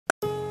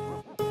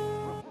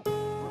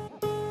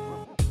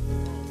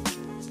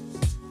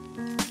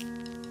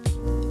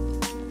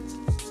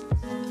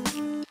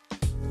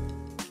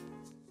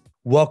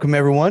Welcome,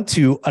 everyone,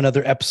 to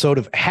another episode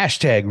of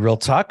Hashtag Real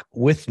Talk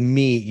with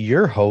me,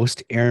 your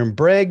host, Aaron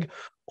Bragg,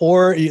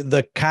 or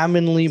the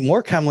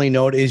more commonly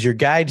known as your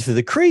guide to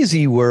the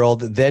crazy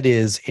world that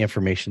is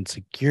information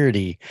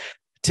security.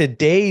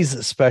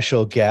 Today's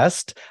special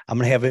guest, I'm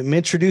going to have him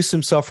introduce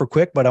himself real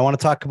quick, but I want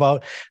to talk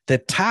about the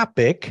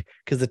topic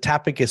because the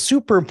topic is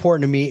super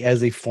important to me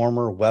as a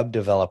former web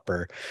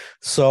developer.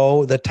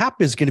 So the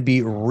topic is going to be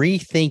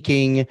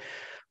rethinking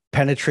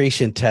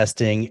penetration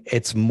testing.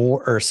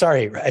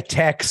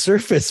 Attack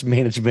surface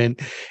management.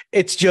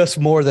 It's just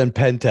more than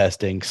pen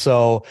testing.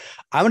 So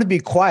I'm going to be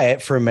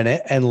quiet for a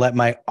minute and let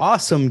my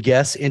awesome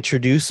guest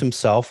introduce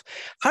himself.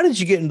 How did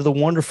you get into the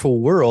wonderful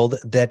world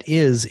that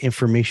is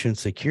information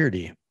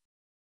security?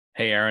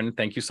 Hey, Aaron,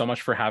 thank you so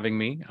much for having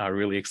me.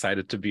 Really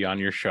excited to be on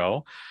your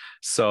show.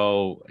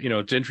 So,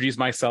 to introduce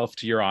myself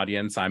to your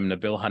audience, I'm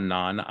Nabil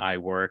Hannan. I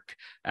work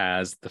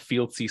as the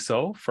field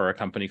CISO for a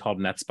company called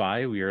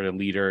NetSPI. We are a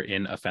leader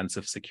in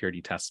offensive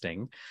security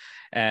testing.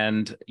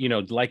 And,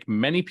 like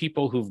many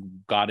people who've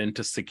got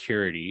into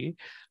security,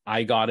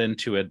 I got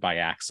into it by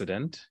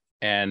accident.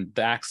 And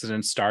the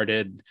accident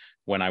started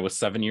when I was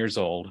 7 years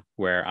old,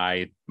 where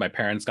my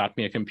parents got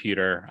me a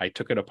computer, I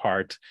took it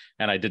apart,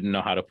 and I didn't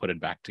know how to put it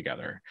back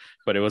together.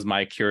 But it was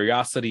my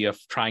curiosity of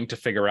trying to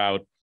figure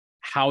out,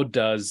 how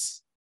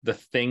does the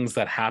things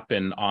that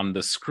happen on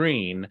the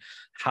screen,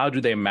 how do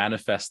they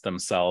manifest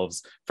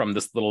themselves from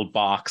this little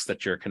box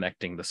that you're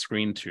connecting the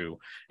screen to?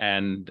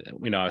 And,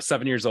 I was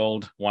 7 years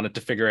old, wanted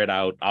to figure it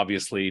out,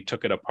 obviously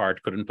took it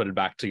apart, couldn't put it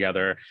back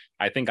together.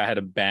 I think I had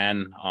a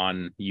ban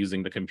on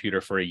using the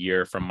computer for a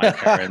year from my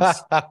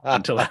parents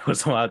until I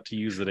was allowed to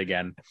use it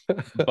again.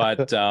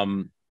 But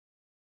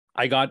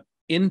I got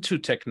into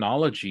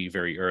technology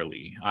very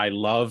early. I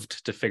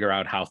loved to figure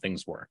out how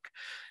things work.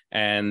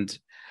 And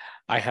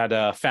I had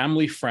a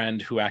family friend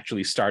who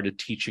actually started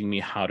teaching me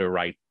how to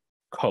write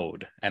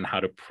code and how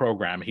to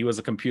program. He was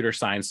a computer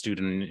science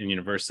student in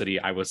university.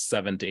 I was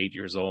 7 to 8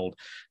 years old.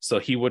 So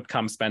he would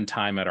come spend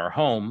time at our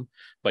home,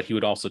 but he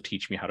would also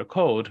teach me how to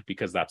code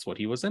because that's what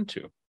he was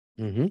into.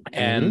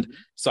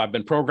 So I've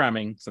been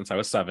programming since I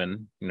was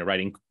 7,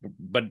 writing,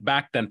 but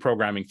back then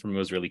programming for me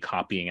was really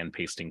copying and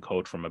pasting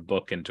code from a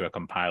book into a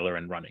compiler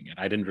and running it.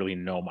 I didn't really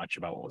know much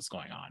about what was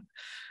going on.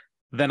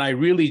 Then I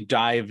really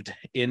dived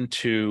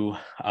into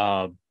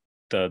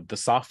the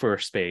software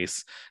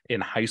space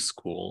in high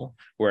school,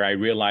 where I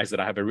realized that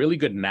I have a really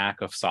good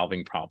knack of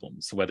solving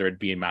problems, whether it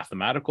be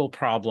mathematical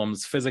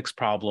problems, physics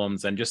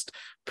problems, and just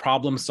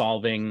problem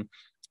solving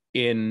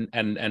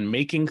and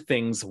making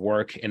things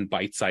work in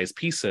bite-sized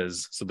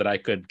pieces so that I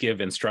could give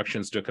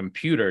instructions to a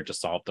computer to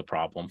solve the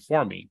problem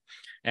for me.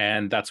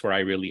 And that's where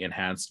I really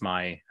enhanced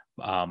my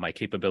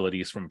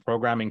capabilities from a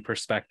programming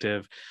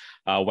perspective.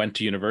 Went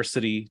to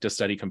university to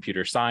study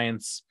computer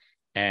science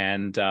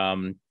and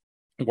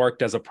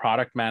worked as a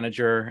product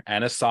manager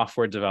and a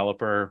software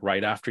developer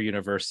right after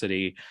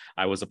university.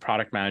 I was a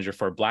product manager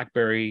for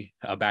BlackBerry.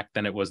 Back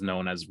then it was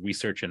known as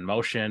Research in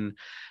Motion.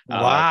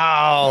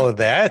 Wow,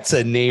 that's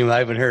a name I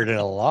haven't heard in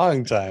a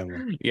long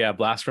time. Yeah,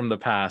 blast from the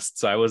past.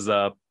 So I was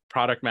a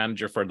product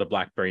manager for the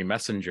BlackBerry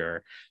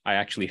Messenger. I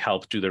actually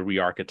helped do the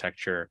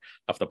re-architecture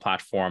of the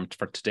platform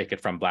to take it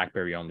from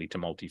BlackBerry only to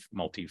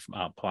multi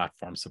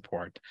platform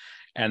support.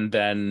 And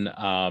then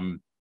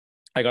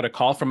I got a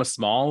call from a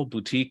small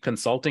boutique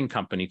consulting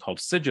company called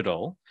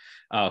Cigital,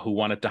 who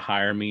wanted to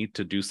hire me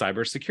to do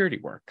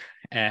cybersecurity work.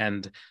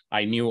 And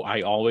I knew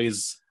I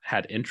always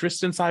had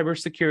interest in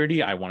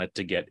cybersecurity. I wanted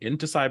to get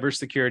into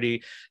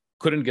cybersecurity.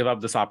 Couldn't give up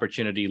this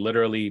opportunity.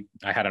 Literally,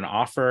 I had an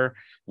offer.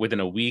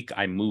 Within a week,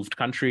 I moved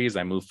countries.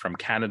 I moved from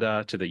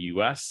Canada to the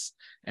US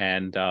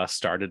and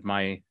started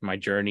my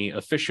journey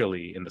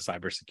officially in the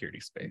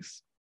cybersecurity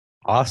space.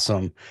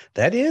 Awesome.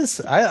 That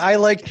is, I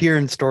like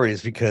hearing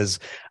stories because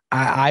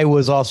I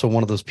was also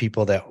one of those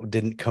people that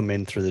didn't come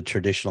in through the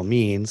traditional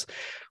means.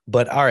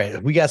 But all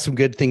right, we got some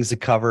good things to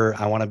cover.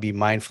 I want to be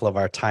mindful of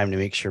our time to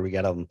make sure we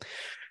got them.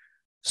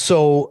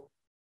 So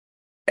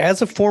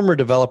as a former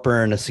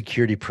developer and a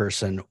security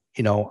person,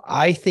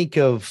 I think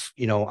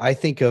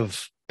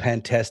of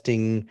pen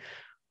testing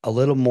a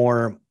little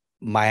more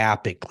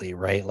myopically,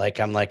 right?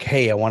 Like I'm like,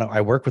 hey,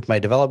 I work with my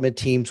development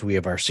teams. We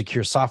have our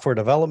secure software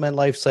development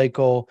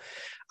lifecycle.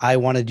 I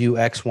want to do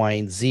X, Y,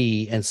 and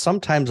Z. And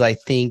sometimes I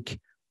think,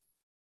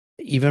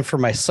 even for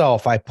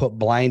myself, I put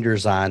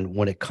blinders on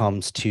when it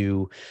comes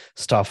to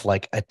stuff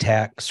like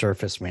attack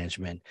surface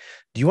management.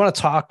 Do you want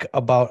to talk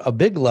about a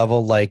big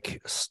level,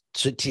 like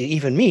to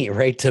even me,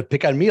 right? To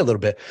pick on me a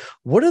little bit.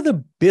 What are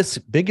the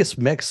biggest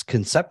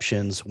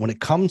misconceptions when it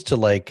comes to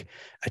like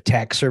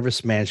attack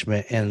surface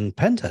management and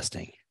pen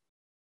testing?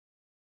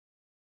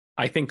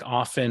 I think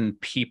often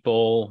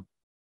people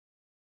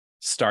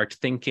start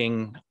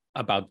thinking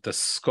about the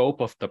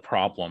scope of the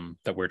problem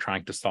that we're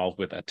trying to solve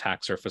with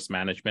attack surface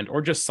management or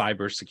just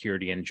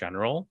cybersecurity in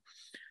general.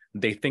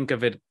 They think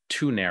of it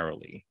too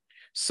narrowly.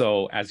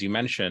 So as you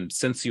mentioned,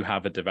 since you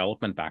have a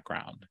development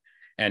background,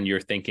 and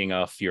you're thinking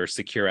of your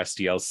secure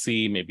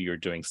SDLC, maybe you're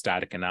doing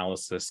static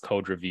analysis,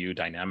 code review,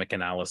 dynamic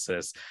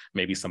analysis,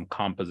 maybe some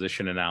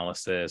composition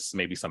analysis,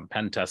 maybe some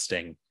pen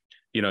testing.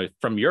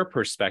 From your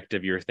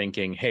perspective, you're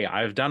thinking, hey,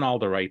 I've done all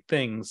the right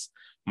things.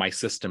 My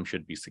system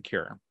should be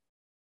secure.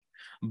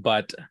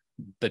 But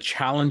the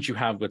challenge you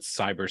have with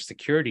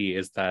cybersecurity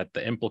is that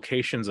the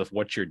implications of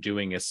what you're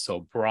doing is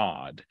so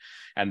broad,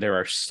 and there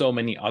are so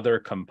many other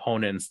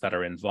components that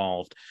are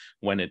involved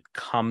when it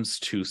comes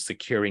to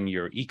securing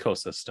your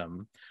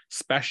ecosystem,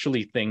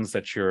 especially things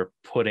that you're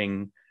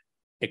putting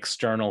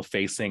external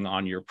facing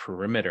on your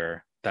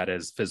perimeter that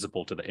is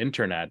visible to the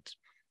internet.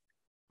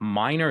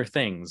 Minor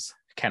things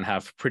can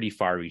have pretty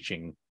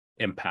far-reaching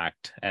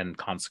impact and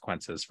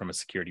consequences from a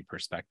security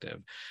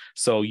perspective.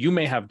 So you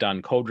may have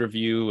done code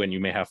review and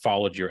you may have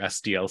followed your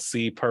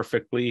SDLC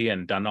perfectly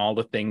and done all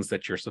the things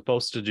that you're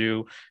supposed to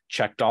do,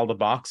 checked all the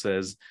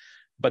boxes,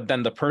 but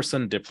then the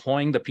person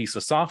deploying the piece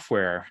of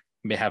software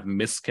may have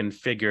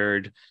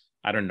misconfigured,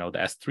 I don't know, the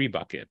S3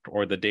 bucket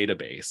or the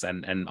database,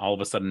 and all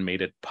of a sudden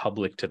made it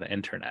public to the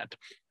internet.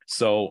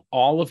 So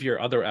all of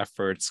your other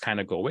efforts kind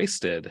of go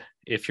wasted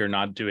if you're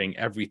not doing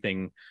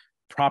everything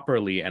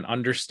properly and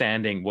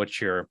understanding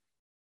what your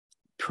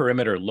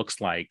perimeter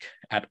looks like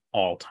at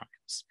all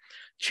times.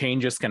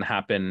 Changes can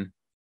happen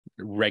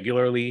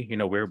regularly.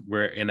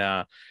 We're in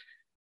a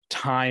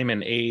time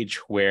and age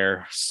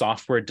where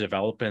software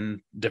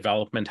development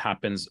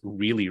happens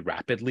really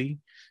rapidly.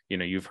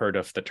 You've heard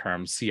of the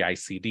term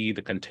CI/CD,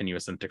 the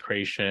continuous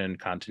integration,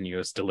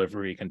 continuous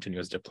delivery,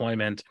 continuous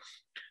deployment.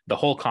 The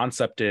whole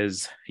concept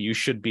is you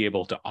should be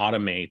able to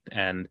automate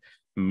and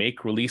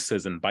make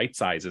releases in bite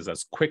sizes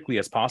as quickly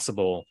as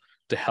possible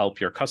to help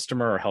your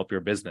customer or help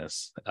your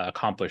business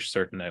accomplish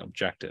certain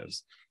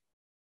objectives.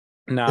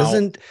 Now,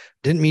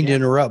 didn't mean to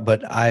interrupt,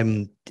 but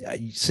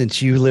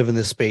since you live in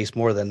this space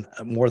more than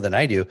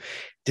I do,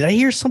 did I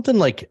hear something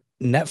like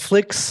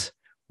Netflix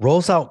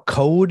rolls out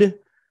code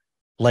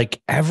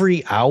like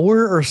every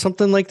hour or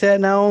something like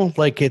that now?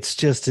 Like, it's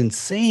just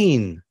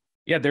insane.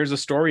 Yeah, there's a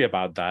story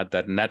about that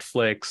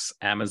Netflix,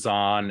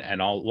 Amazon,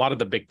 and a lot of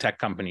the big tech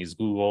companies,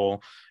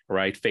 Google,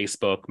 right,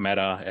 Facebook,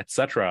 Meta,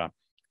 etc.,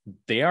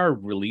 they are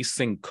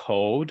releasing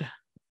code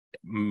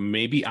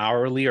maybe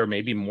hourly or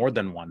maybe more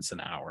than once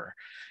an hour.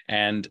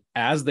 And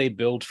as they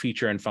build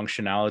feature and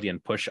functionality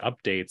and push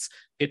updates,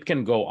 it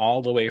can go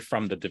all the way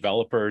from the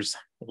developer's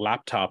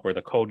laptop where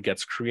the code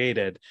gets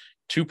created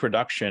to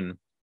production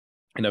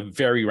in a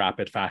very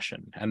rapid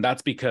fashion. And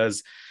that's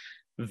because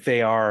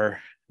they are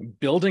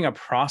building a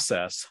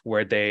process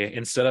where they,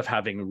 instead of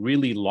having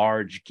really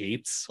large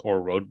gates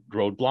or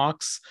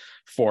roadblocks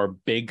for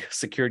big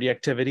security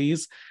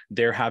activities,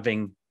 they're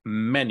having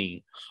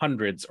many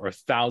hundreds or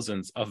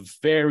thousands of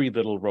very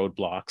little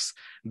roadblocks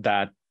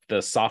that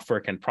the software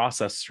can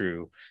process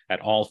through at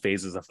all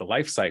phases of the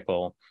life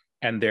cycle.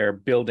 And they're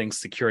building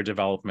secure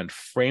development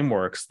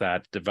frameworks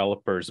that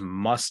developers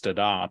must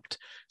adopt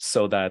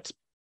so that,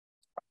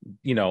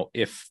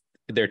 if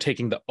they're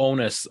taking the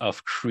onus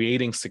of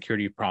creating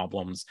security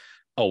problems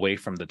away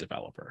from the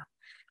developer.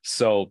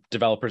 So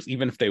developers,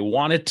 even if they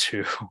wanted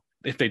to,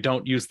 if they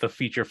don't use the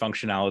feature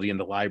functionality in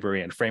the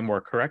library and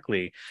framework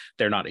correctly,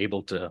 they're not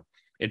able to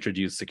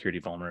introduce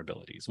security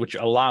vulnerabilities, which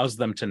allows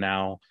them to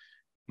now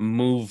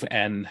move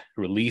and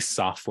release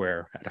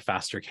software at a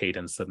faster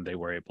cadence than they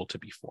were able to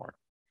before.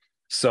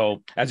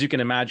 So as you can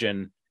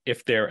imagine,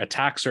 if their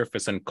attack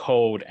surface and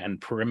code and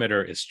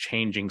perimeter is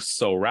changing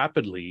so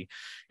rapidly,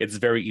 it's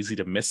very easy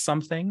to miss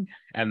something.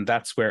 And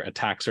that's where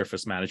attack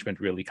surface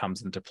management really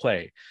comes into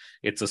play.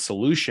 It's a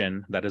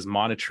solution that is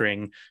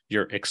monitoring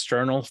your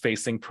external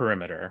facing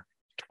perimeter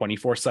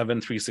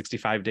 24/7,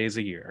 365 days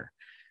a year,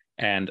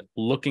 and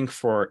looking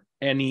for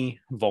any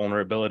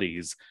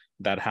vulnerabilities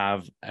that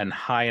have a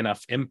high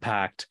enough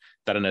impact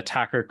that an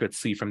attacker could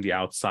see from the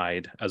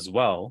outside as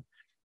well.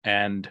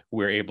 And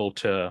we're able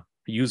to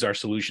use our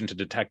solution to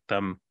detect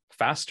them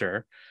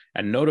faster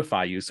and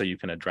notify you so you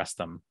can address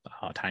them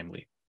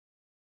timely.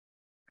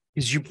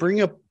 Because you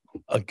bring up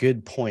a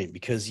good point,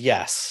 because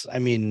yes, I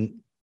mean,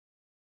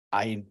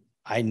 I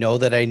know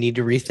that I need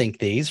to rethink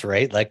these,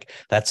 right? Like,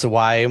 that's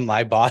why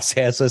my boss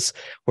has us,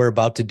 we're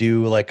about to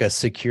do like a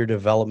secure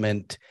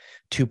development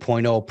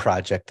 2.0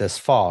 project this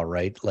fall,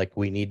 right? Like,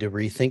 we need to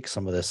rethink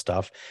some of this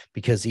stuff,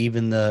 because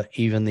even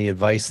the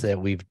advice that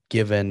we've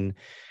given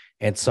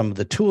and some of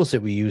the tools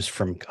that we used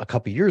from a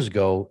couple of years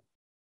ago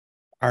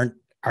aren't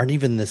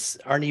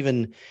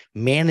even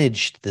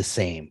managed the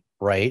same,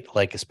 right?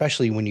 Like,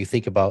 especially when you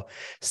think about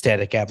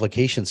static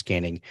application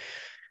scanning.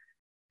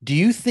 Do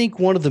you think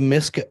one of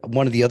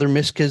the other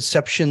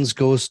misconceptions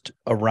goes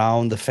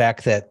around the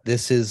fact that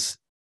this is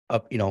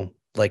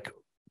like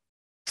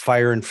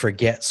fire and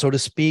forget, so to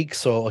speak?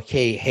 So,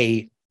 okay,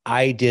 hey,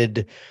 I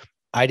did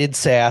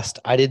SAST,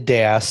 I did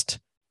DAST,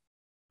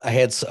 I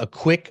had a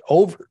quick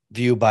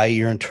overview by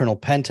your internal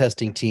pen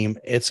testing team.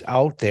 It's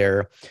out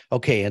there.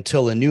 Okay,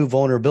 until a new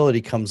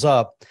vulnerability comes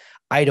up,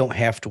 I don't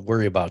have to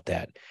worry about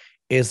that.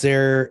 Is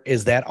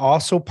that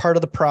also part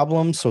of the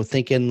problem? So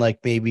thinking like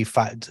maybe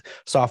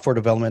software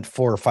development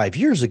 4 or 5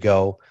 years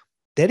ago,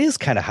 that is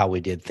kind of how we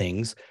did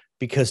things,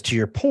 because to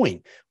your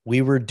point,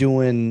 we were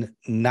doing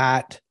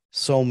not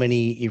so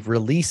many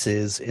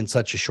releases in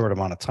such a short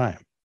amount of time.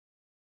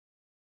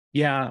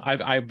 Yeah,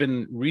 I've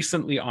been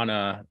recently on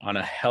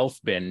a health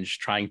binge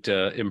trying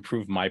to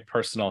improve my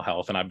personal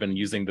health, and I've been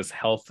using this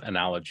health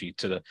analogy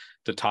to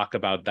talk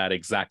about that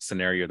exact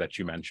scenario that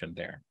you mentioned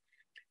there.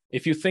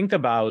 If you think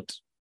about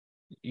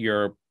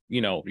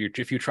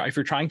if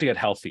you're trying to get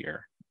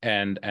healthier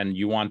and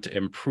you want to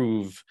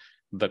improve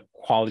the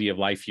quality of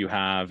life you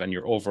have and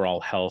your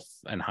overall health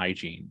and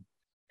hygiene,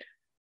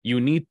 you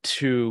need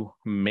to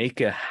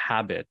make a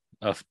habit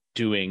of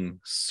doing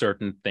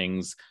certain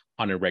things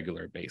on a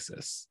regular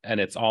basis. And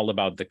it's all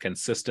about the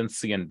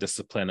consistency and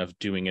discipline of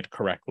doing it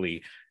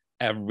correctly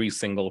every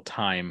single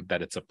time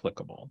that it's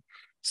applicable.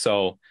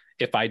 So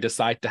if I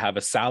decide to have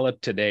a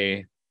salad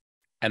today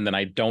and then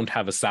I don't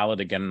have a salad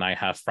again and I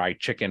have fried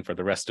chicken for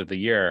the rest of the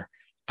year,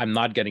 I'm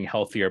not getting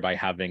healthier by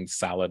having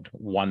salad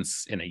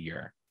once in a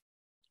year.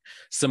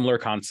 Similar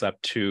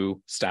concept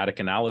to static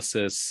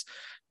analysis,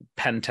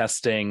 pen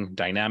testing,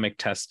 dynamic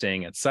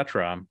testing,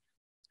 etc.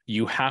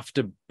 You have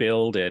to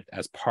build it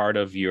as part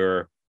of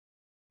your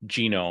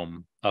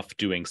genome of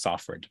doing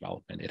software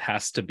development. It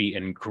has to be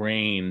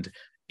ingrained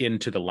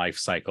into the life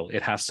cycle.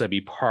 It has to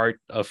be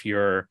part of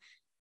your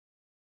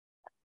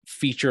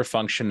feature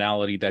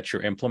functionality that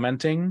you're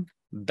implementing.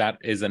 That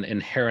is an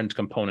inherent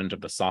component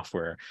of the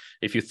software.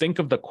 If you think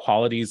of the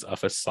qualities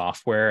of a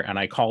software, and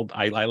I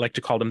like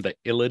to call them the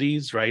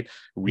ilities, right?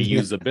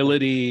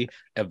 Reusability,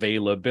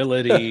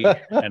 availability,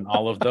 and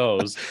all of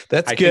those.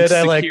 That's good.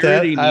 I like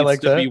that. Security needs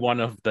to be one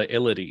of the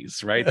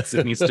ilities, right?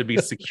 It needs to be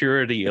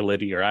security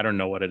ility, or I don't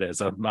know what it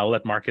is. I'll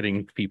let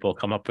marketing people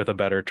come up with a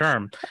better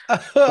term.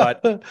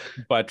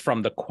 But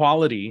from the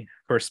quality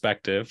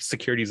perspective,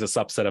 security is a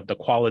subset of the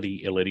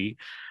quality ility.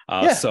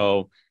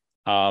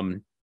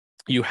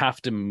 You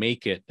have to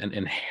make it an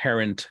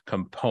inherent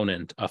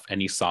component of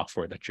any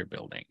software that you're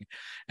building.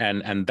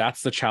 And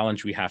that's the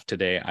challenge we have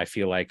today. I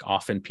feel like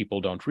often people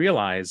don't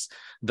realize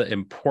the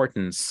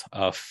importance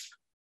of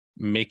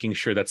making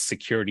sure that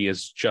security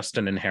is just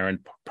an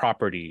inherent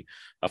property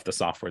of the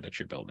software that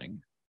you're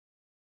building.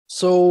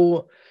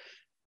 So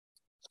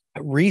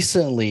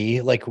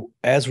recently, like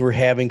as we're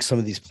having some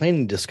of these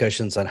planning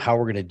discussions on how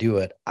we're going to do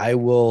it, I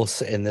will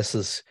say, and this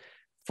is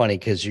funny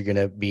because you're going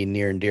to be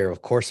near and dear,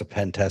 of course, a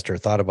pen tester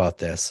thought about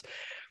this.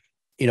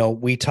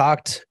 We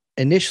talked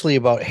initially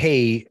about,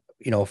 hey,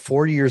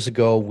 4 years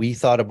ago, we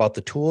thought about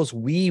the tools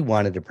we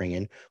wanted to bring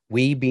in,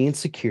 we being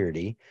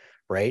security,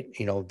 right?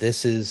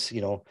 This is,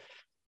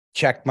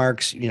 check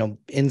marks,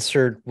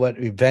 insert what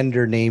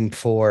vendor name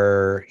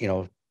for,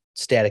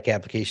 static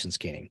application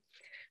scanning.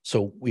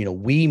 So,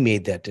 we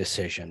made that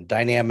decision,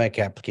 dynamic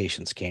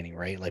application scanning,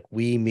 right? Like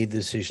we made the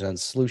decision on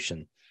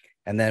solution.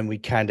 And then we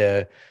kind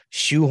of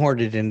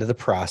shoehorned it into the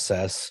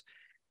process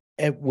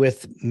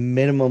with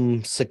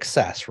minimum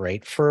success,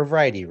 right? For a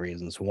variety of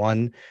reasons.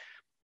 One,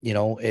 we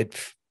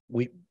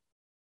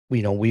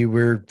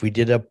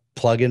did a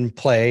plug and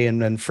play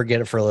and then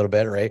forget it for a little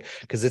bit, right?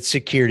 Because it's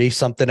security,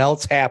 something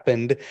else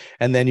happened.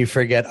 And then you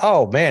forget,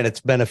 oh man, it's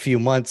been a few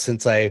months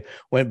since I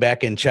went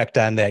back and checked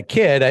on that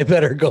kid. I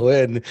better go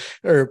in,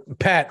 or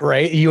pet,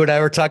 right? You and I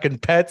were talking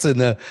pets in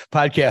the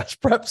podcast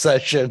prep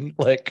session.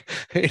 Like,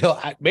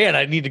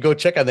 I need to go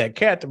check on that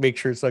cat to make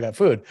sure it's still got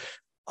food.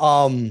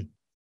 And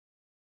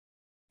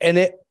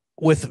it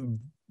with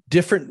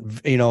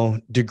different,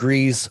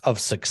 degrees of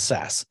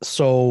success.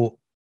 So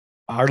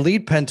our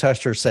lead pen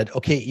tester said,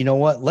 okay, you know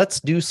what? Let's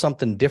do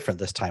something different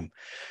this time.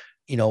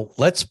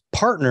 Let's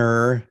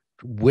partner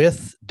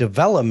with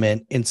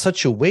development in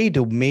such a way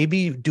do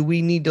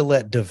we need to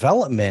let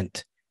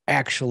development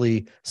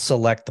actually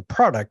select the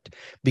product,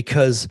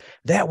 because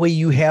that way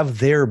you have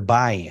their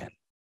buy-in,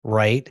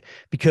 right?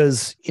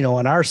 Because, in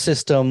our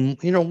system,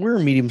 we're a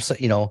medium,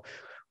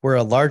 we're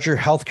a larger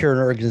healthcare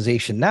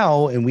organization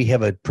now, and we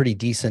have a pretty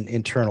decent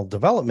internal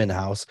development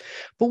house,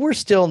 but we're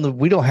still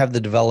we don't have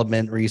the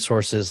development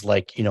resources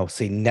like,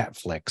 say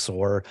Netflix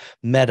or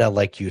Meta,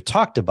 like you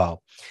talked about.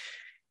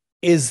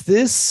 Is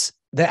this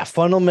that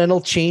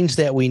fundamental change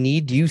that we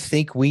need? Do you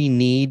think we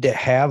need to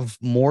have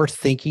more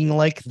thinking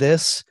like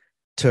this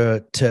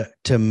to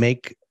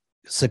make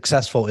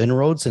successful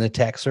inroads in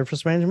attack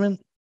surface management?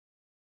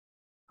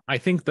 I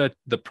think that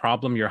the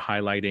problem you're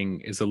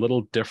highlighting is a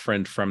little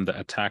different from the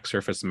attack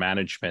surface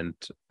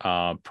management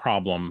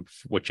problem,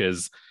 which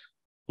is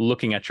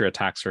looking at your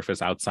attack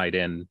surface outside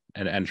in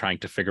and trying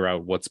to figure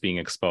out what's being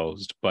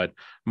exposed, but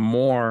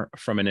more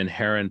from an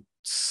inherent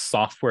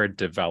software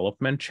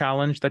development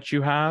challenge that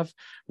you have,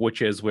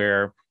 which is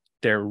where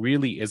there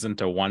really isn't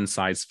a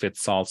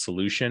one-size-fits-all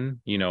solution.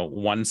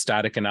 One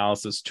static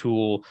analysis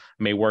tool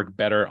may work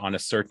better on a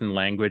certain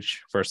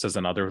language versus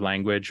another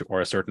language,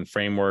 or a certain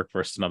framework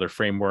versus another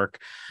framework.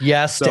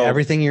 Yes, to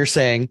everything you're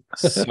saying.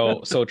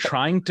 so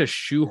trying to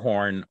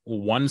shoehorn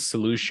one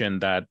solution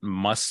that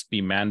must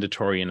be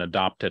mandatory and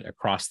adopted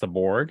across the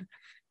board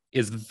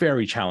is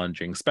very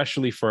challenging,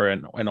 especially for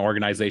an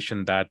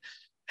organization that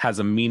has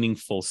a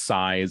meaningful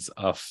size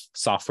of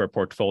software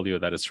portfolio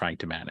that is trying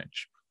to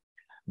manage.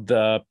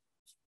 The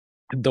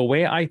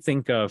way I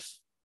think of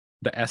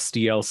the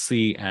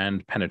SDLC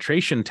and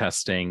penetration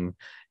testing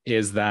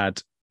is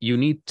that you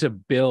need to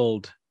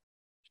build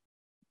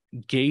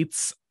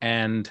gates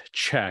and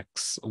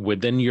checks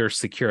within your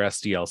secure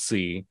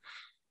SDLC,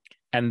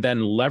 and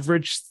then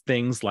leverage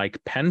things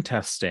like pen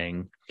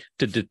testing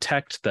to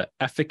detect the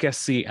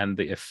efficacy and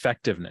the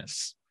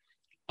effectiveness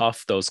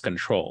of those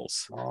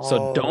controls.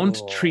 So don't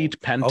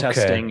treat pen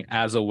testing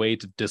as a way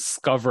to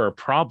discover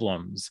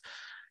problems.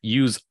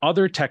 Use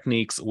other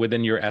techniques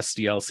within your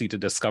SDLC to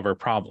discover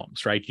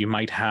problems, right? You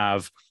might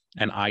have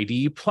an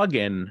IDE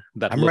plugin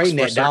that I'm looks writing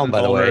for that down, certain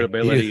by the way.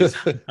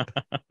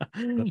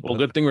 vulnerabilities. Well,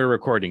 good thing we're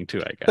recording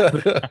too, I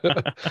guess.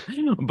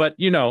 But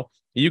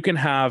you can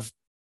have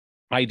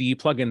IDE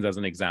plugins as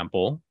an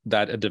example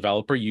that a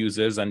developer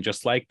uses, and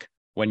just like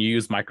when you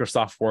use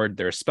Microsoft Word,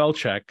 there's spell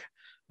check.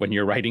 When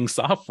you're writing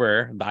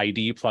software, the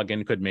IDE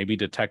plugin could maybe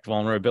detect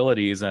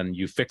vulnerabilities and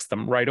you fix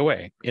them right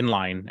away in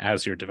line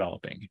as you're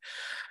developing.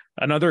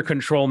 Another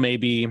control may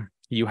be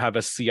you have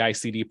a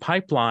CI/CD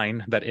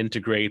pipeline that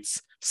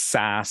integrates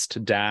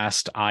SAST,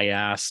 DAST,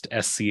 IAST,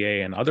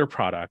 SCA, and other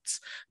products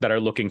that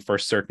are looking for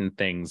certain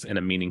things in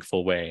a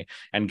meaningful way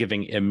and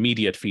giving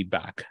immediate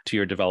feedback to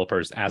your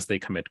developers as they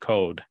commit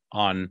code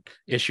on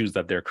issues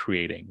that they're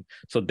creating,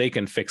 so they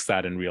can fix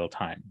that in real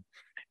time.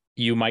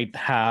 You might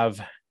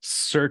have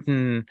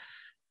certain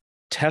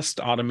test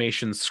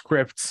automation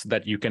scripts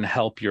that you can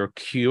help your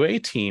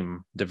QA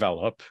team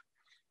develop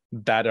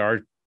that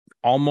are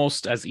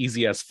almost as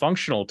easy as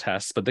functional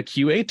tests, but the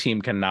QA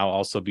team can now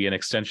also be an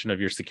extension of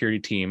your security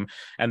team,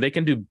 and they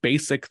can do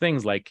basic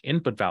things like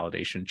input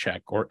validation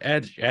check or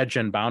edge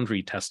and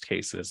boundary test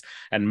cases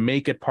and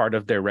make it part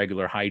of their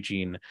regular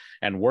hygiene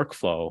and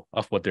workflow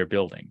of what they're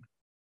building.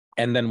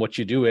 And then what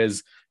you do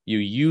is you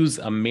use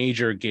a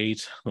major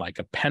gate like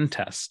a pen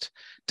test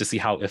to see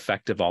how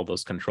effective all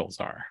those controls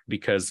are.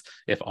 Because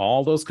if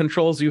all those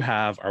controls you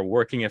have are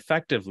working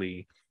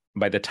effectively,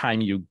 by the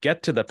time you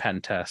get to the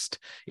pen test,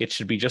 it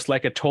should be just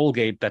like a toll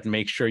gate that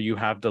makes sure you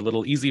have the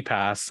little easy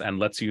pass and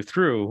lets you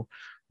through,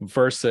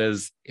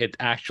 versus it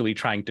actually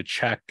trying to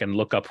check and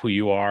look up who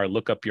you are,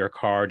 look up your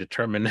car,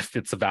 determine if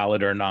it's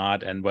valid or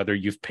not, and whether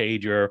you've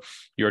paid your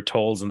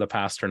tolls in the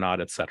past or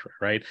not, etc.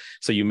 Right?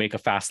 So you make a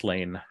fast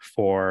lane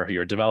for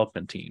your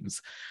development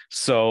teams.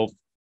 So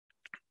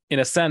in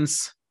a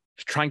sense,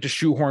 trying to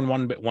shoehorn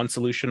one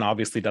solution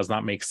obviously does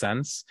not make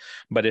sense.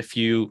 But if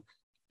you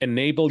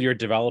enable your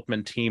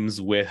development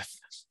teams with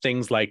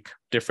things like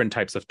different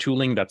types of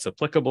tooling that's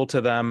applicable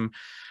to them,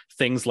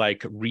 things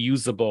like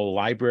reusable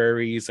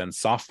libraries and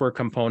software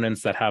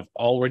components that have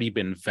already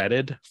been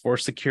vetted for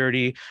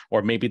security,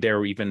 or maybe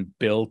they're even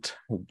built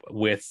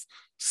with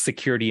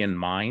security in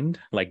mind,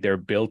 like they're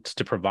built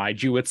to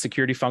provide you with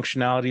security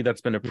functionality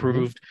that's been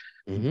approved.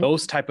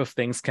 Those type of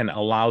things can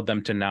allow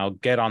them to now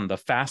get on the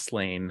fast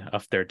lane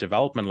of their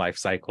development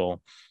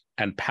lifecycle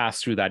and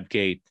pass through that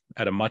gate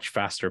at a much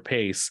faster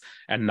pace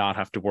and not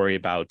have to worry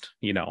about,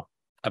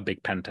 a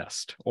big pen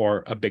test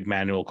or a big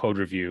manual code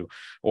review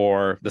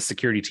or the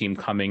security team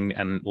coming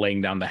and laying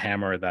down the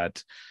hammer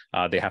that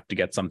they have to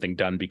get something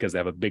done because they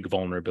have a big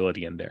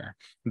vulnerability in there.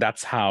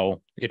 That's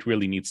how it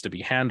really needs to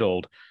be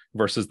handled,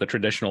 versus the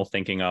traditional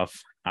thinking of,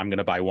 I'm going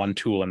to buy one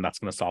tool and that's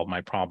going to solve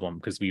my problem,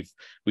 because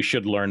we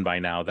should learn by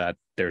now that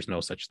there's no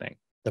such thing.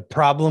 The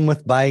problem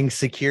with buying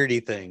security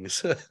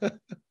things.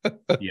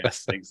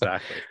 Yes,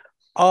 exactly.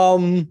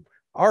 All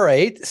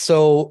right.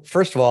 So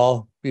first of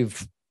all,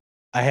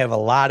 I have a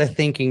lot of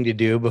thinking to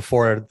do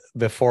before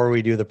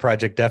we do the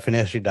project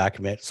definition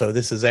document. So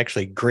this is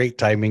actually great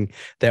timing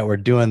that we're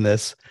doing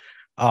this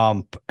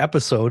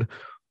episode.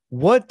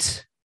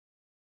 What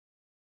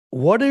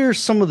are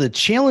some of the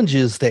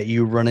challenges that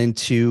you run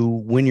into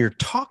when you're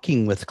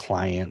talking with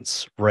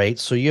clients, right?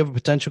 So you have a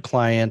potential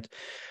client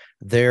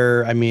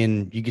there. I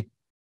mean, you could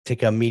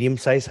take a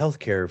medium-sized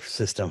healthcare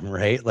system,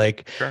 right?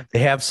 Like Sure. They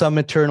have some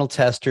internal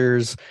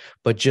testers,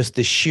 but just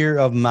the sheer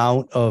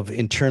amount of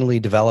internally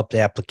developed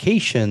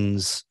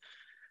applications,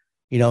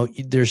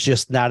 there's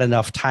just not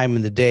enough time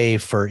in the day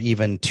for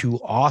even two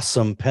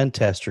awesome pen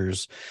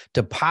testers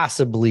to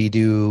possibly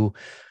do,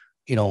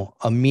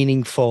 a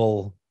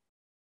meaningful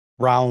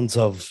rounds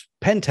of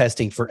pen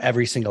testing for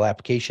every single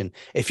application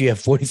if you have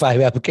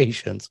 45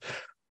 applications,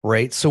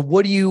 right? So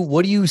what do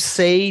you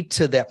say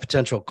to that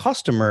potential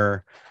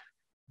customer,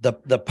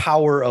 the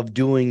power of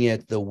doing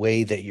it the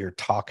way that you're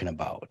talking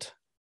about?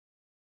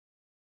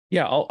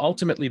 Yeah,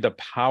 ultimately the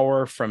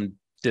power from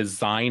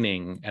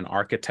designing and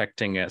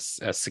architecting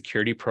a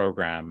security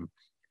program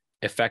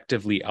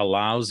effectively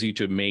allows you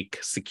to make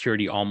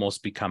security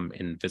almost become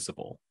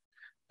invisible,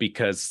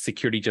 because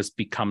security just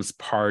becomes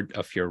part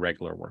of your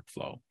regular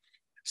workflow.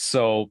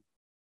 So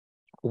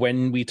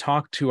when we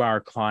talk to our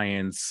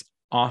clients,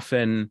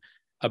 often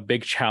a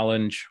big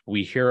challenge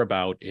we hear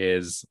about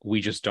is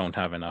we just don't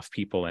have enough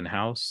people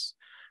in-house,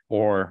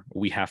 or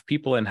we have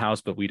people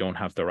in-house, but we don't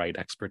have the right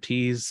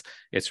expertise.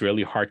 It's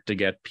really hard to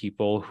get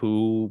people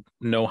who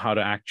know how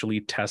to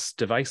actually test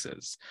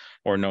devices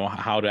or know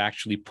how to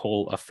actually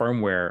pull a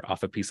firmware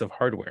off a piece of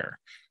hardware.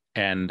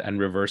 and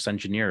reverse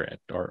engineer it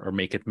or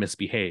make it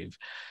misbehave.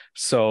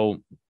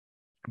 So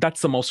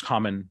that's the most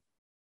common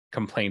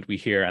complaint we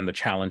hear, and the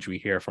challenge we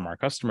hear from our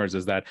customers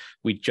is that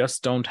we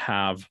just don't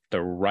have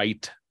the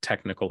right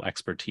technical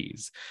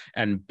expertise.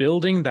 And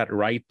building that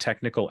right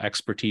technical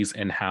expertise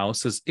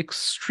in-house is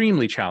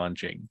extremely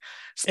challenging,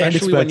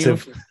 especially and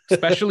expensive.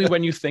 especially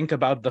when you think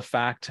about the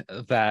fact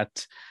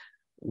that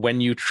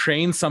when you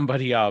train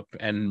somebody up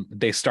and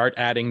they start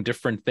adding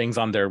different things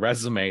on their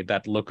resume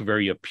that look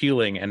very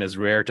appealing and is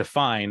rare to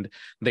find,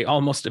 they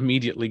almost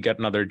immediately get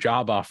another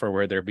job offer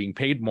where they're being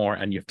paid more,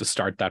 and you have to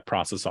start that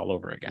process all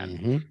over again.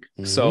 Mm-hmm.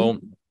 Mm-hmm. So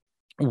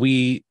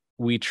we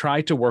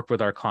try to work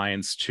with our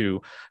clients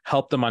to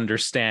help them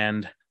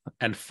understand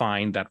and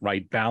find that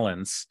right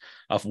balance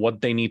of what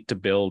they need to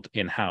build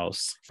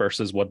in-house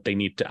versus what they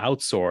need to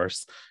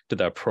outsource to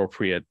the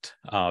appropriate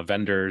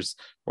vendors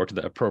or to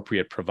the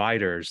appropriate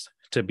providers,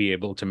 to be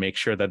able to make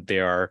sure that they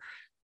are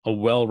a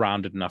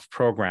well-rounded enough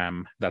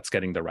program that's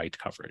getting the right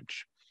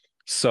coverage.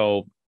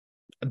 So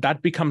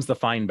that becomes the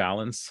fine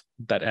balance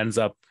that ends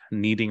up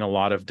needing a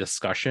lot of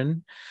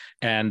discussion.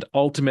 And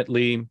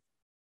ultimately,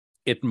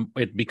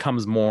 it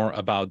becomes more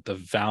about the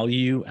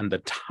value and the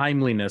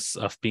timeliness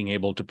of being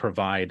able to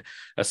provide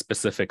a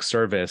specific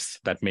service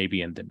that may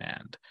be in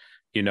demand.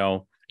 You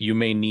know, you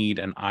may need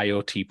an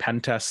IoT pen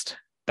test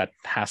that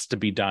has to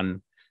be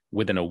done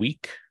within a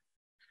week,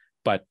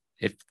 but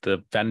if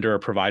the vendor or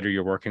provider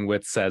you're working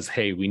with says,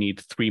 hey, we need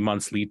 3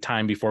 months lead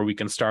time before we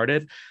can start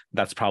it,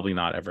 that's probably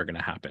not ever going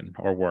to happen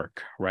or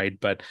work, right?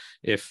 But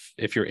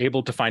if you're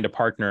able to find a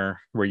partner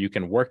where you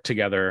can work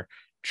together,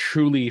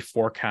 truly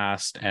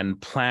forecast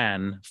and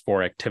plan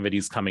for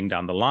activities coming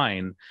down the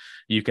line,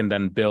 you can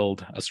then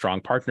build a strong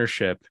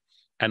partnership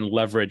and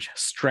leverage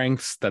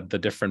strengths that the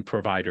different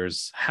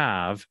providers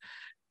have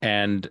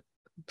and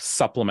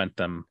supplement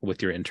them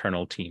with your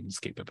internal team's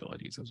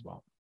capabilities as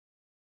well.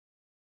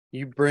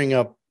 You bring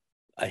up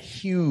a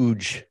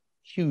huge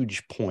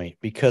point,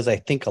 because I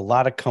think a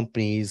lot of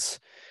companies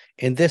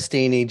in this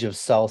day and age of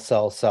sell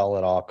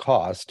at all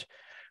cost,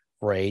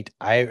 right?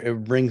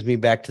 It brings me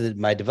back to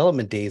my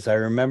development days. I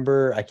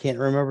can't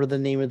remember the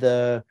name of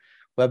the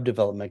web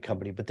development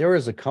company, but there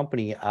was a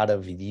company out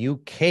of the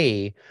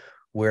UK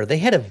where they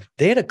had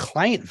a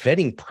client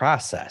vetting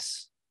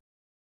process,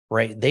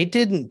 right? They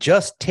didn't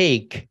just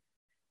take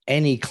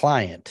any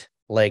client.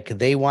 Like,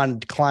 they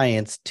wanted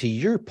clients, to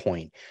your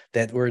point,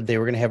 that they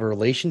were going to have a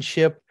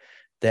relationship,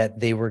 that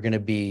they were going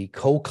to be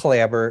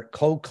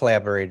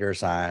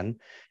co-collaborators on,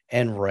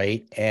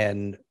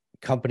 and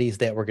companies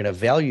that were going to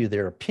value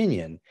their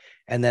opinion.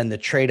 And then the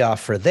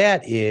trade-off for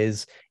that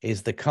is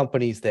the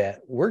companies that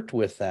worked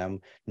with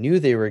them knew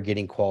they were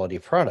getting quality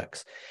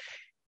products.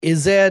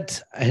 Is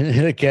that,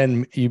 and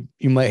again,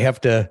 you might have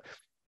to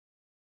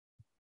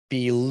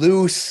be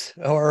loose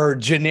or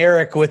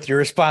generic with your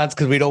response,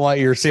 because we don't want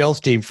your sales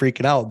team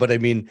freaking out. But I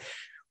mean,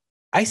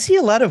 I see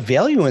a lot of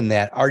value in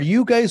that. Are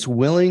you guys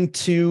willing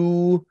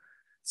to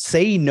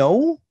say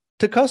no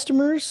to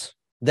customers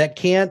that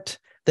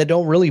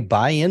don't really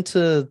buy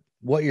into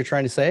what you're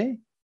trying to say?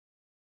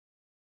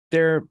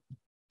 There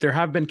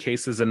have been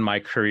cases in my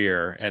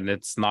career, and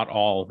it's not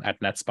all at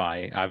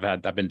NetSPI.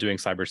 I've been doing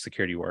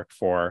cybersecurity work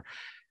for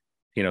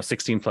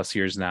 16 plus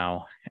years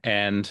now,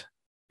 and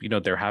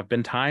there have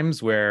been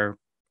times where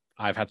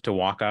I've had to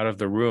walk out of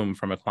the room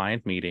from a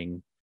client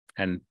meeting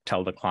and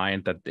tell the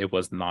client that it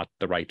was not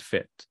the right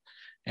fit.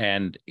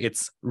 And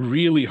it's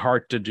really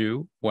hard to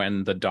do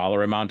when the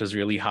dollar amount is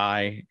really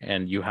high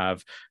and you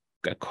have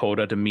a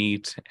quota to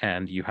meet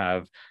and you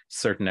have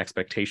certain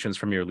expectations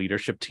from your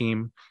leadership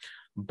team.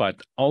 But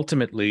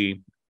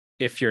ultimately,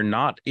 if you're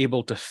not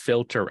able to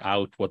filter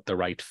out what the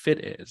right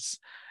fit is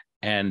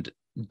and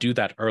do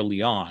that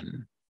early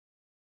on,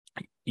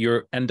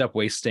 you end up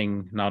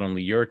wasting not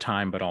only your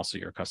time, but also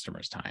your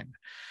customers' time.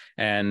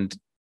 And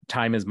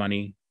time is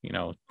money,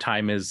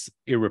 time is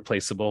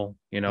irreplaceable,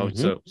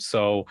 Mm-hmm.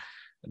 So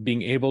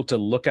being able to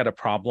look at a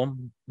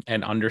problem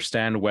and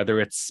understand whether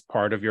it's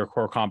part of your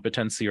core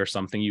competency or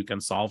something you can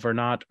solve or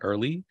not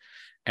early,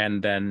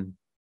 and then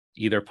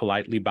either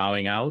politely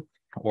bowing out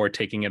or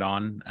taking it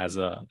on as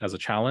a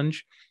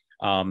challenge,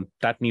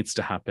 that needs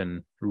to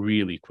happen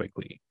really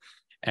quickly.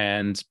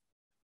 And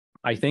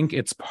I think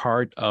it's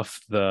part of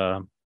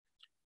the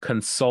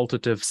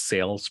consultative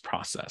sales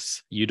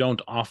process. You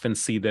don't often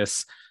see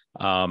this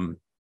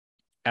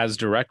as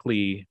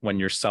directly when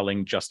you're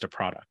selling just a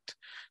product.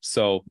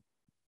 So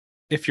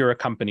if you're a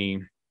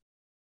company,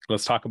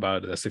 let's talk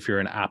about this. If you're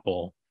an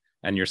Apple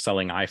and you're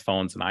selling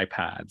iPhones and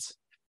iPads,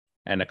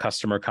 and a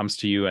customer comes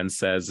to you and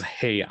says,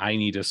 hey, I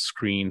need a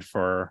screen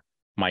for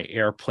my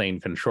airplane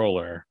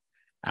controller,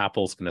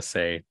 Apple's going to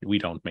say, we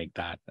don't make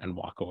that, and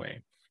walk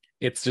away.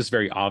 It's just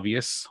very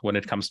obvious when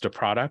it comes to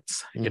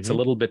products. Mm-hmm. It's a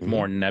little bit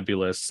more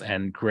nebulous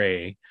and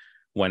gray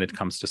when it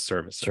comes to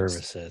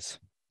services.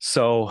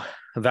 So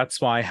that's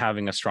why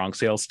having a strong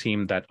sales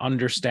team that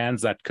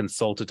understands that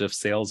consultative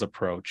sales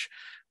approach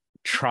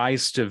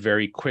tries to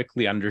very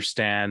quickly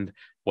understand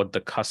what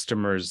the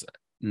customer's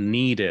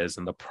need is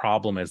and the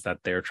problem is that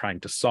they're trying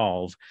to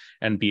solve,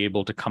 and be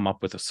able to come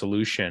up with a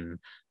solution.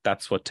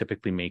 That's what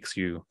typically makes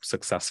you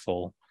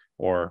successful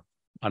or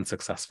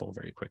unsuccessful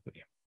very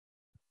quickly.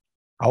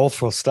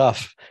 Powerful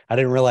stuff. I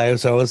didn't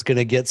realize I was going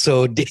to get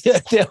so deep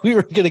that we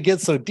were going to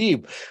get so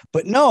deep,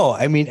 but no,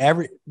 I mean,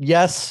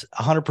 yes,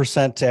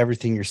 100% to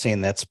everything you're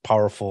saying. That's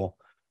powerful,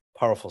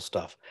 powerful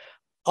stuff.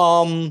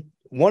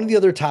 One of the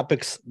other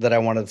topics that I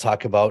wanted to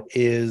talk about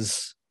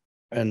is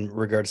in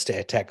regards to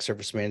attack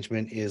surface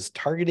management is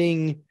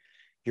targeting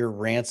your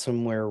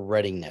ransomware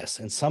readiness.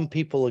 And some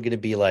people are going to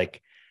be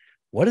like,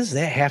 what does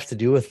that have to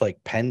do with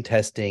like pen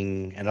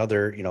testing and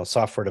other,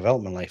 software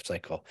development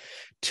lifecycle?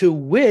 To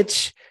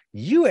which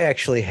you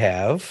actually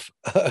have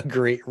a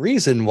great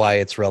reason why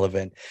it's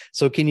relevant.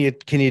 So can you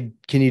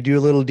do a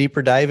little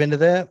deeper dive into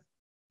that?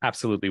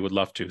 Absolutely, would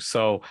love to.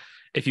 So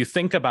if you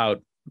think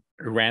about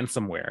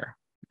ransomware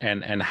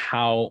and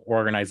how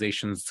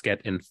organizations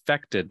get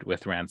infected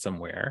with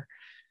ransomware,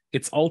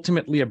 it's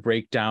ultimately a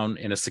breakdown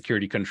in a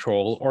security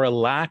control or a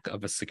lack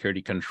of a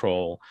security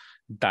control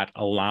that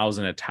allows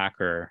an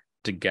attacker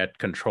to get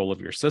control of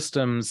your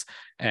systems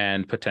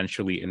and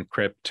potentially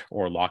encrypt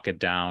or lock it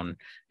down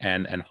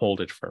and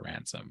hold it for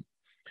ransom.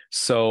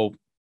 So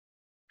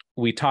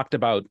we talked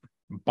about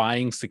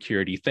buying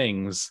security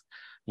things.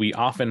 We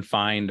often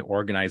find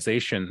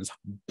organizations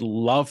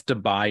love to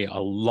buy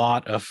a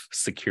lot of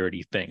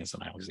security things,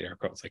 and I always air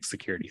quotes like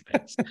security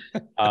things.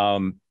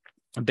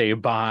 They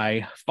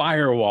buy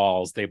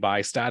firewalls, they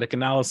buy static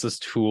analysis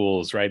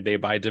tools, right? They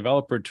buy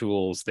developer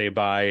tools, they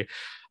buy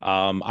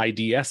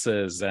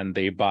IDSs, and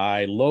they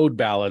buy load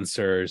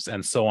balancers,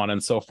 and so on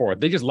and so forth.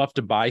 They just love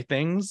to buy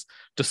things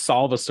to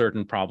solve a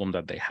certain problem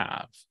that they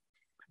have.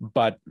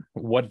 But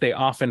what they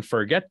often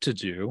forget to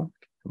do,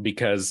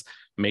 because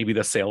maybe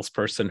the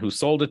salesperson who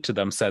sold it to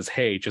them says,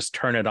 hey, just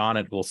turn it on,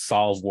 it will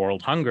solve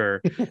world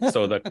hunger.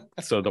 So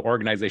the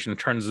organization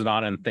turns it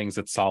on and thinks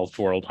it solved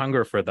world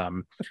hunger for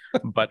them.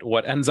 But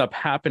what ends up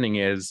happening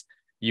is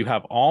you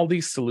have all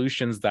these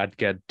solutions that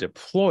get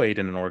deployed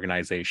in an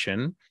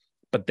organization,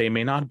 but they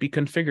may not be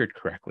configured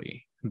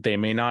correctly. They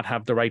may not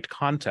have the right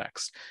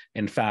context.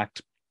 In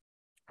fact,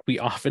 we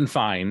often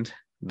find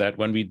that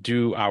when we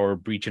do our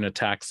breach and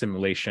attack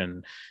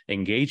simulation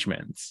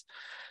engagements,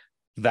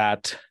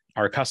 that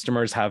our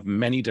customers have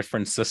many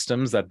different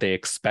systems that they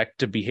expect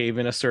to behave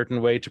in a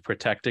certain way to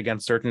protect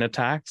against certain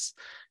attacks,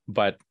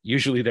 but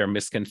usually they're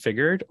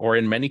misconfigured, or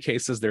in many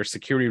cases, their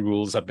security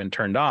rules have been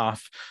turned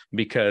off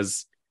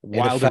because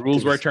while the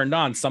rules were turned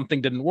on, something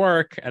didn't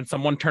work and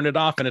someone turned it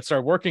off and it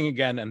started working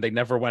again and they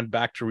never went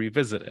back to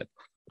revisit it.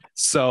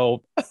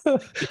 So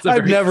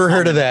I've never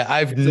heard of that.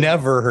 I've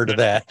never heard of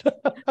that.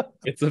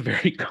 It's a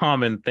very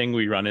common thing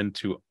we run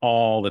into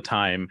all the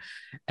time.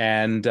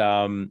 And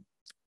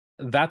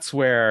that's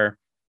where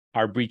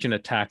our breach and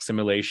attack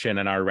simulation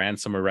and our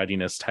ransomware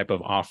readiness type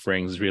of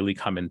offerings really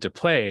come into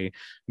play,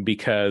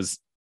 because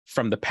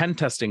from the pen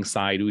testing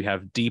side, we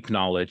have deep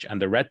knowledge,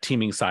 and the red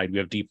teaming side, we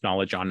have deep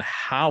knowledge on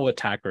how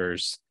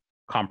attackers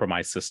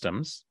compromise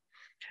systems.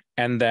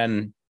 And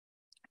then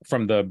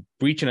from the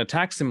breach and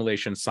attack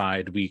simulation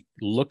side, we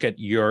look at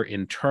your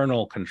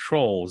internal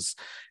controls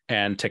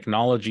and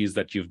technologies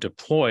that you've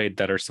deployed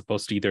that are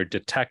supposed to either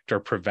detect or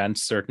prevent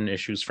certain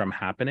issues from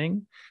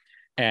happening.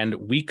 And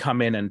we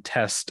come in and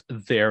test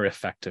their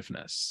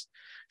effectiveness.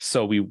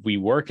 So we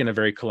work in a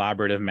very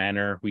collaborative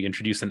manner. We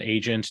introduce an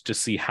agent to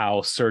see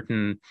how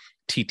certain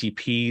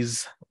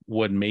TTPs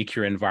would make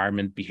your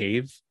environment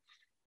behave.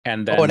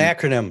 And then an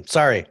acronym.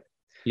 Sorry.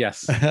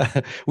 Yes.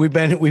 we've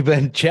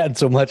been chatting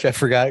so much, I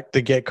forgot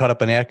to get caught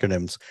up in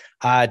acronyms.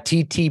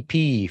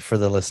 TTP for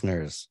the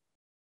listeners.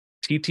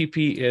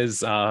 TTP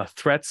is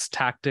threats,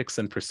 tactics,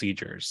 and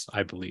procedures,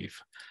 I believe.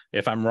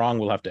 If I'm wrong,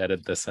 we'll have to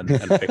edit this and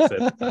fix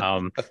it.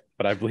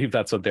 But I believe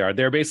that's what they are.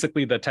 They're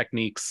basically the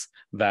techniques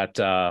that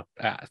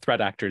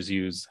threat actors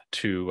use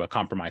to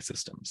compromise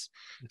systems.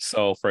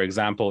 So, for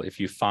example, if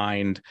you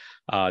find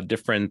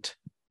different,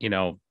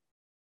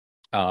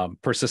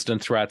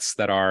 persistent threats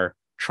that are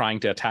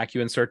trying to attack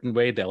you in a certain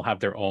way, they'll have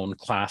their own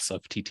class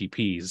of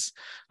TTPs,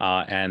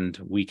 and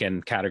we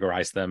can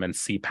categorize them and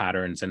see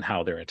patterns in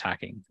how they're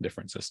attacking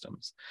different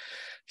systems.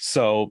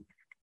 So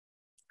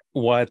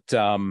what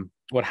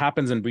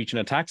happens in breach and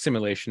attack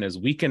simulation is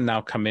we can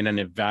now come in and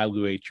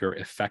evaluate your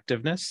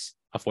effectiveness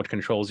of what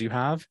controls you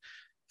have,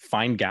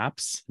 find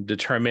gaps,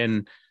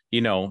 determine,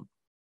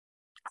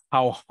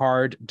 how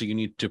hard do you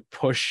need to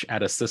push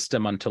at a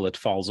system until it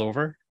falls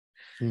over,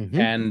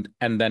 and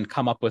then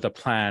come up with a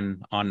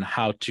plan on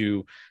how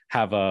to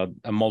have a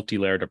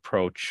multi-layered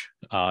approach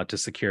to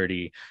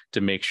security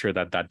to make sure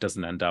that that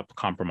doesn't end up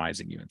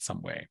compromising you in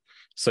some way.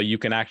 So you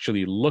can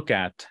actually look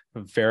at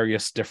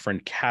various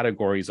different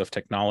categories of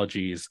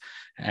technologies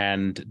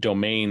and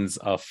domains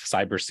of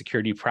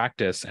cybersecurity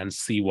practice and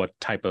see what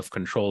type of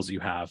controls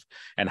you have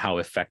and how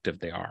effective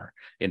they are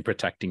in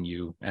protecting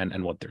you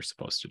and what they're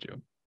supposed to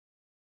do.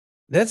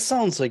 That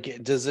sounds like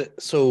it. Does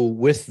it? So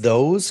with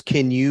those,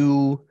 can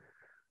you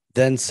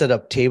then set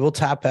up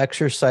tabletop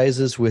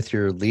exercises with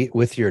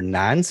your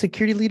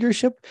non-security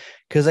leadership?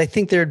 Because I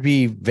think there'd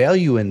be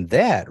value in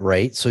that,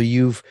 right? So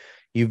you've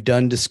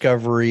done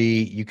discovery,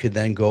 you could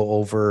then go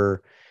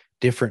over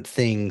different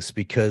things,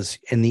 because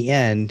in the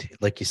end,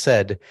 like you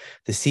said,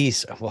 the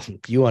CISO, well,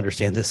 you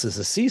understand this as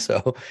a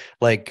CISO,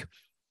 like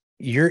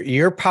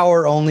your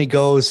power only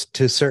goes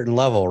to a certain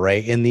level,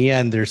 right? In the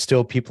end, there's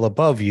still people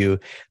above you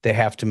that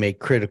have to make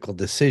critical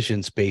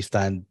decisions based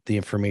on the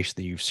information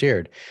that you've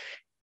shared.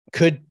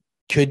 Could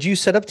you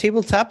set up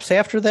tabletops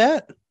after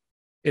that?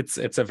 It's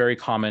a very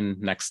common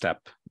next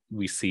step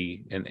we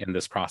see in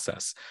this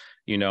process.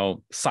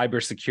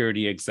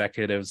 Cybersecurity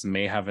executives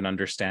may have an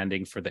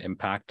understanding for the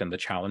impact and the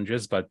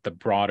challenges, but the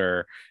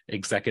broader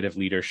executive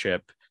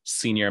leadership,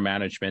 senior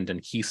management,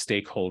 and key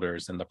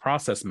stakeholders in the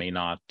process may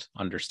not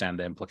understand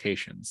the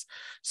implications.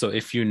 So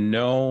if you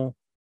know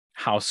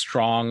how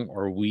strong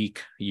or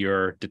weak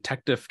your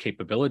detective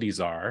capabilities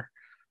are,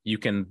 you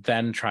can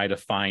then try to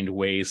find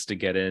ways to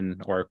get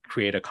in or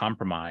create a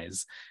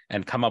compromise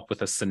and come up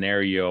with a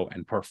scenario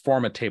and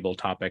perform a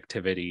tabletop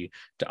activity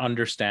to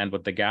understand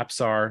what the gaps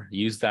are,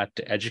 use that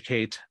to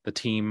educate the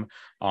team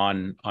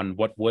on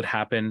what would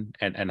happen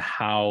and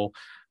how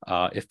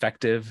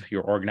effective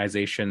your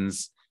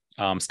organization's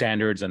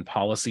standards and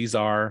policies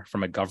are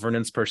from a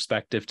governance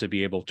perspective to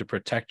be able to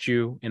protect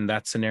you in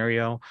that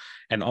scenario,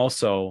 and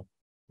also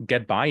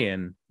get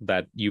buy-in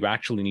that you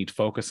actually need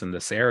focus in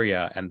this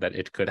area and that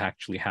it could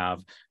actually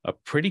have a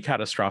pretty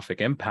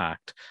catastrophic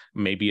impact.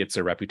 Maybe it's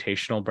a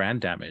reputational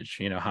brand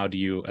damage. How do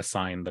you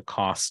assign the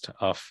cost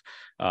of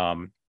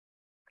some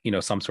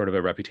sort of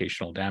a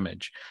reputational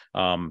damage,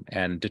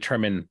 and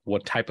determine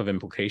what type of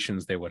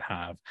implications they would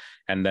have,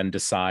 and then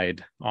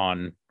decide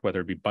on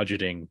whether it be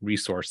budgeting,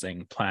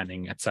 resourcing,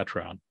 planning,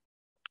 etc.,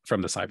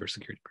 from the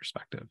cybersecurity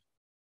perspective.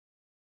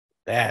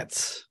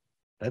 That's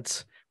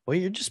well,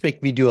 you're just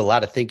making me do a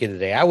lot of thinking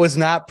today. I was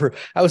not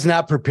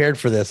prepared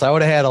for this. I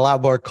would have had a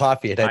lot more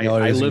coffee had I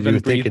known. I live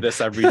and breathe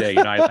this every day.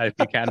 If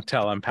you can't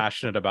tell, I'm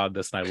passionate about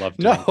this, and I love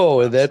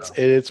doing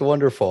it's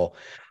wonderful.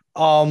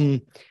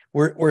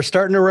 We're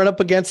starting to run up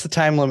against the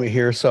time limit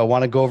here, so I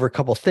want to go over a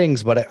couple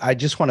things, but I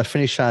just want to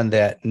finish on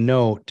that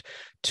note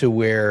to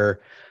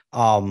where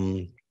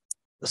some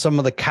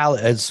of the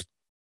college, as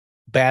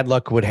bad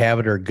luck would have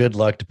it, or good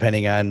luck,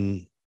 depending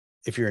on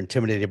if you're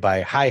intimidated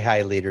by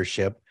high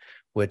leadership,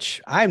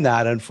 which I'm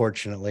not,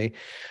 unfortunately.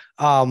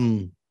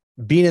 Being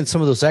in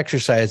some of those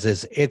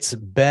exercises, it's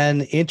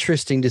been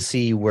interesting to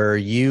see where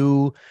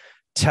you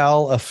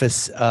tell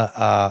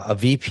a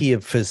VP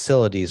of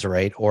facilities,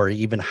 right, or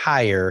even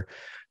higher,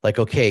 like,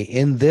 okay,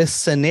 in this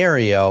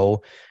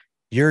scenario,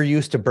 you're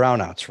used to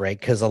brownouts, right?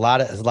 Because a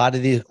lot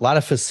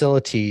of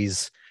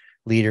facilities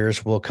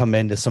leaders will come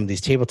into some of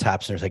these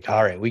tabletops and they're like,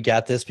 all right, we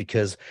got this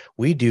because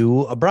we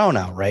do a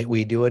brownout, right?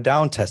 We do a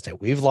down test it.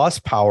 We've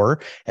lost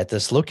power at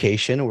this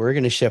location. We're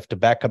going to shift to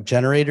backup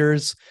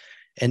generators,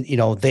 and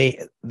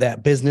that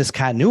business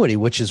continuity,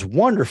 which is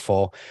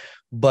wonderful,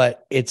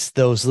 but it's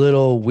those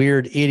little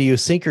weird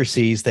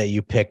idiosyncrasies that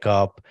you pick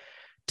up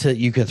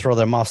you can throw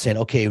them off, saying,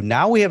 okay,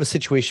 now we have a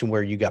situation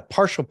where you got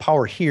partial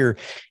power here,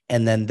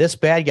 and then this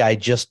bad guy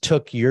just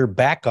took your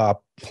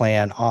backup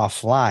plan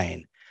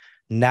offline.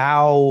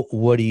 Now,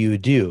 what do you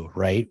do,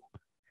 right?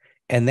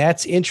 And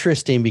that's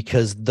interesting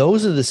because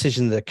those are the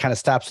decisions that kind of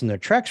stops in their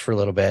tracks for a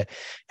little bit.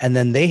 And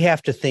then they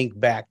have to think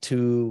back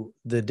to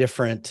the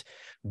different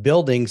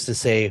buildings to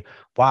say,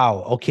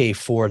 wow, okay,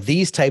 for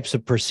these types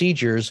of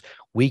procedures,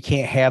 we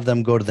can't have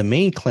them go to the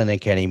main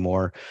clinic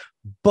anymore,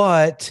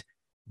 but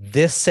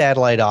this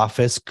satellite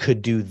office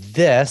could do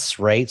this,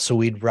 right? So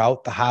we'd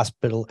route the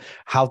hospital,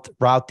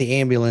 route the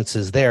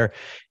ambulances there.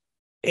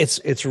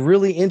 It's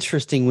really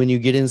interesting when you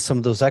get in some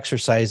of those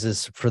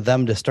exercises for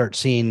them to start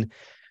seeing,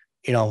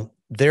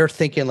 they're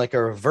thinking like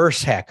a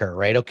reverse hacker,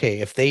 right? Okay,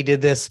 if they did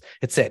this,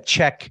 it's that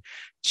chess,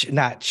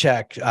 that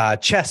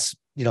chess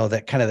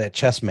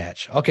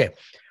match. Okay.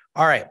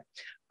 All right.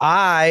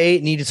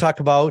 I need to talk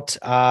about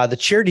the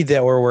charity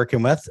that we're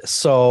working with.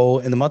 So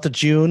in the month of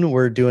June,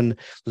 we're doing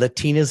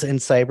Latinas in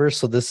Cyber.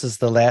 So this is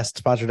the last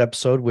sponsored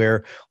episode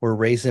where we're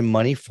raising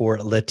money for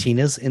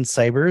Latinas in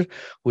Cyber,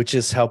 which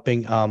is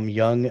helping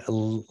young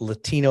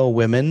Latino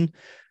women,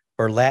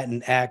 or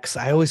Latinx.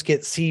 I always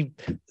it's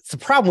the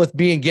problem with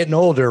getting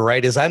older,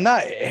 right? Is I'm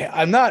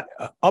not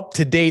up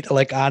to date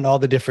like on all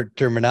the different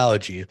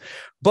terminology,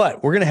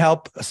 but we're going to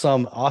help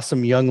some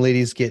awesome young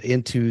ladies get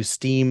into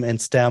STEAM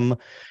and STEM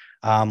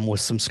with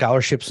some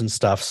scholarships and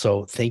stuff.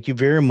 So thank you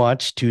very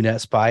much to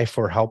NetSPI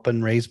for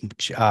helping raise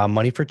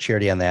money for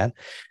charity on that.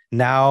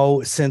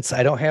 Now, since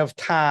I don't have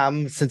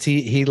Tom, since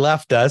he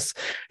left us,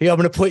 I'm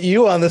going to put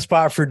you on the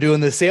spot for doing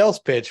the sales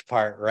pitch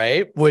part,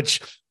 right? Which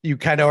you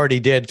kind of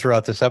already did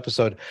throughout this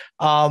episode.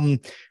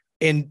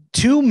 In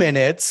 2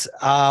 minutes,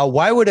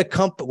 why would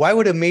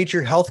a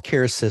major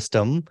healthcare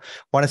system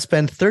want to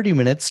spend 30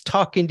 minutes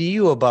talking to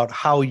you about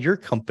how your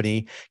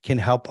company can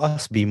help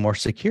us be more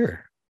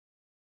secure?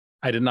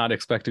 I did not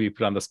expect to be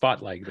put on the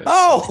spot like this.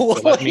 Oh,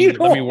 So well, let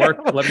me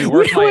work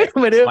wait a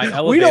minute. my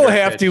elevator We don't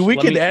have pitch. to. We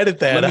can edit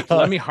that.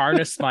 Let me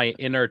harness my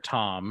inner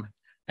Tom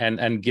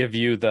and give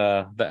you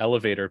the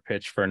elevator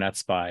pitch for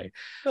NetSPI.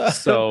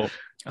 So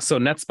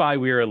NetSPI,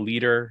 we are a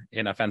leader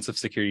in offensive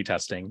security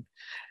testing.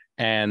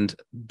 And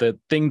the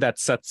thing that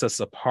sets us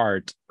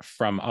apart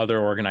from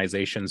other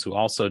organizations who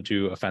also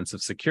do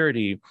offensive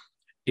security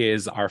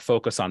is our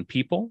focus on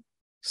people.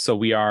 So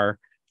we are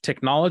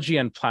technology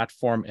and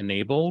platform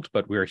enabled,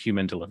 but we're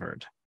human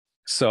delivered.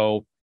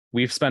 So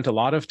we've spent a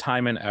lot of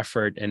time and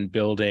effort in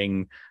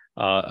building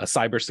a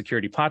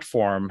cybersecurity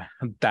platform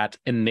that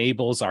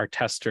enables our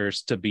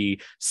testers to be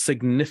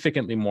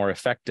significantly more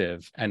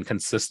effective and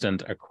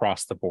consistent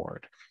across the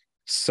board.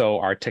 So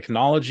our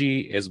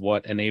technology is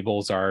what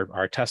enables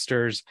our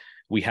testers.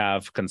 We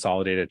have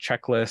consolidated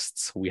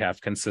checklists, we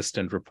have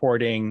consistent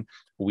reporting,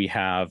 we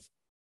have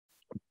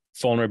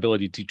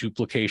vulnerability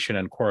deduplication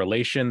and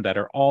correlation that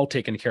are all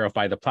taken care of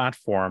by the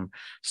platform,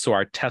 so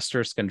our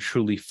testers can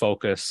truly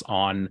focus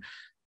on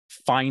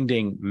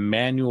finding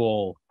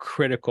manual,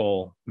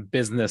 critical,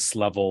 business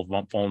level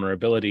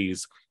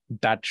vulnerabilities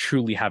that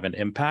truly have an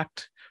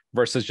impact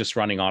versus just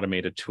running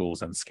automated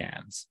tools and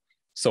scans.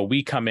 So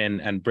we come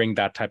in and bring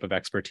that type of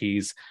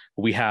expertise.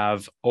 We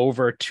have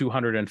over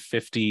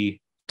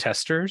 250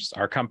 testers.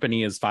 Our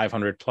company is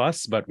 500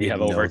 plus, but we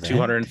have over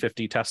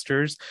 250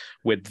 testers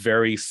with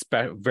various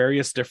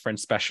different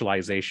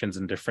specializations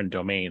in different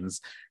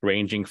domains,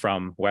 ranging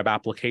from web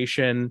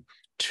application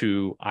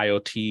to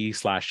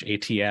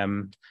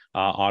IoT/ATM,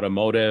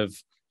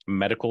 automotive,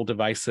 medical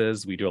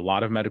devices. We do a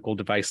lot of medical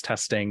device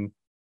testing.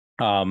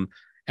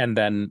 And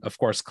then, of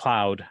course,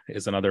 cloud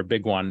is another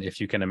big one.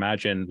 If you can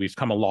imagine, we've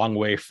come a long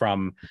way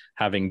from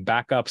having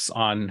backups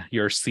on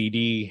your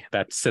CD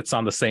that sits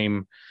on the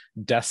same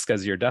desk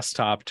as your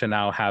desktop to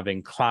now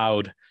having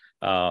cloud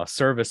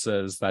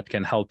services that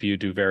can help you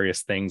do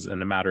various things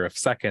in a matter of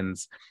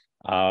seconds.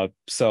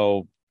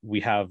 So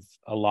we have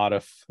a lot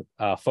of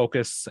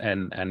focus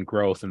and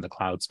growth in the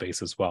cloud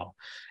space as well.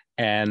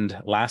 And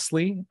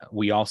lastly,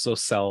 we also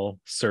sell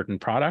certain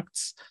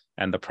products.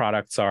 And the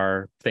products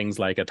are things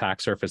like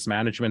attack surface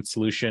management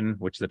solution,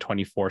 which is a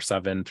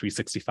 24/7,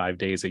 365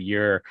 days a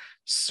year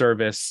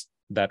service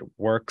that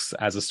works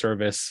as a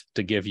service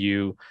to give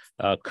you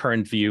a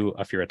current view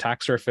of your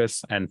attack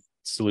surface, and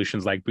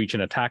solutions like breach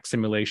and attack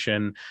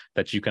simulation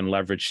that you can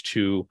leverage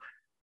to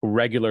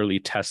regularly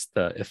test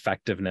the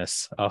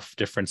effectiveness of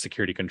different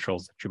security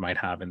controls that you might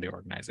have in the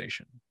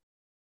organization.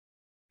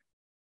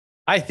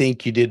 I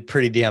think you did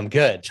pretty damn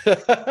good. I'm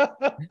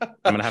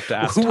going to have to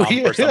ask Tom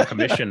for some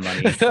commission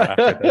money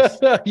after this.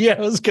 Yeah, I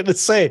was going to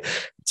say,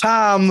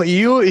 Tom,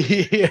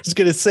 I was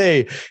going to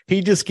say,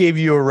 he just gave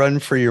you a run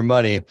for your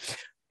money.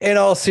 In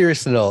all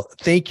seriousness,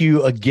 thank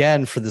you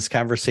again for this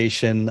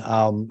conversation.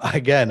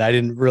 Again, I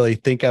didn't really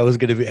think I was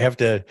going to have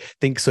to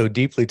think so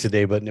deeply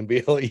today, but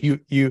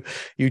Nabil,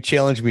 you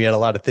challenged me at a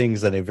lot of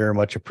things that I very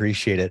much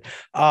appreciate it.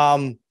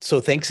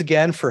 So thanks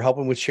again for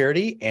helping with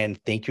charity,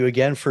 and thank you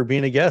again for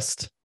being a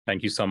guest.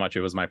 Thank you so much.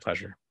 It was my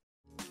pleasure.